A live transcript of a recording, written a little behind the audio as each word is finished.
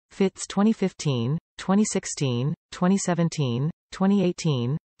Fits 2015, 2016, 2017,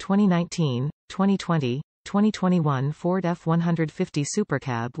 2018, 2019, 2020, 2021 Ford F-150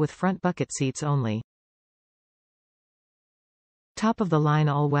 SuperCab with front bucket seats only. Top-of-the-line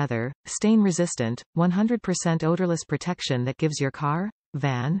all-weather, stain-resistant, 100% odorless protection that gives your car,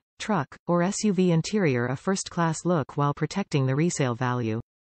 van, truck, or SUV interior a first-class look while protecting the resale value.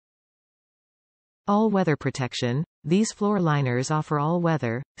 All-weather protection. These floor liners offer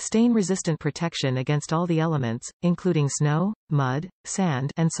all-weather, stain-resistant protection against all the elements, including snow, mud,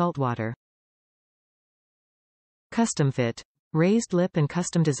 sand, and saltwater. Custom fit. Raised lip and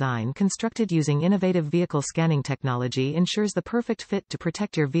custom design constructed using innovative vehicle scanning technology ensures the perfect fit to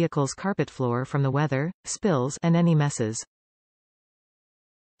protect your vehicle's carpet floor from the weather, spills, and any messes.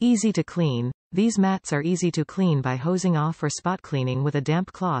 Easy to clean. These mats are easy to clean by hosing off or spot cleaning with a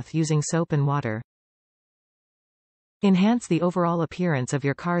damp cloth using soap and water. Enhance the overall appearance of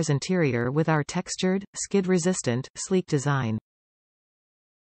your car's interior with our textured, skid-resistant, sleek design.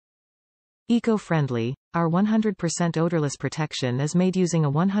 Eco-friendly. Our 100% odorless protection is made using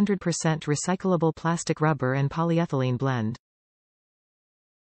a 100% recyclable plastic rubber and polyethylene blend.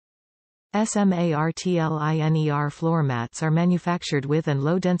 SMARTLINER floor mats are manufactured with and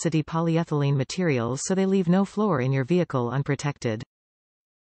low-density polyethylene materials so they leave no floor in your vehicle unprotected.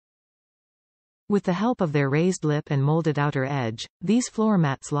 With the help of their raised lip and molded outer edge, these floor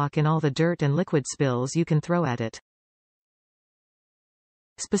mats lock in all the dirt and liquid spills you can throw at it.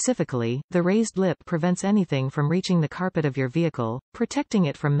 Specifically, the raised lip prevents anything from reaching the carpet of your vehicle, protecting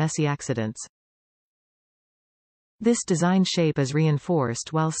it from messy accidents. This design shape is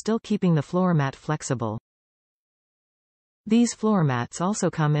reinforced while still keeping the floor mat flexible. These floor mats also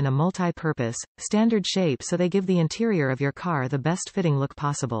come in a multi-purpose, standard shape so they give the interior of your car the best fitting look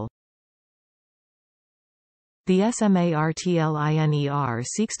possible. The SMARTLINER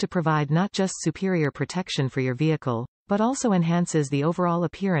seeks to provide not just superior protection for your vehicle, but also enhances the overall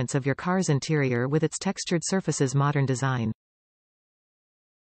appearance of your car's interior with its textured surfaces modern design.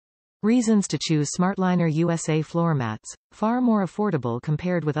 Reasons to choose SMARTLINER USA floor mats. Far more affordable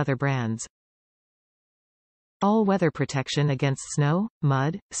compared with other brands. All-weather protection against snow,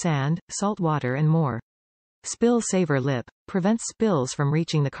 mud, sand, salt water and more. Spill-saver lip. Prevents spills from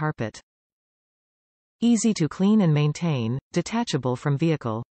reaching the carpet. Easy to clean and maintain, detachable from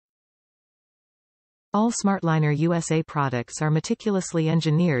vehicle. All SMARTLINER USA products are meticulously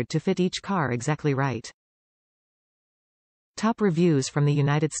engineered to fit each car exactly right. Top reviews from the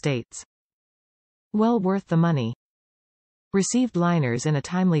United States. Well worth the money. Received liners in a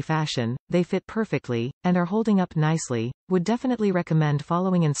timely fashion, they fit perfectly, and are holding up nicely. Would definitely recommend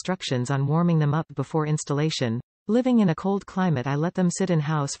following instructions on warming them up before installation. Living in a cold climate, I let them sit in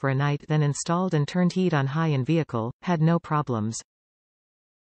house for a night, then installed and turned heat on high in vehicle, had no problems.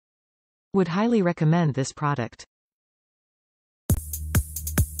 Would highly recommend this product.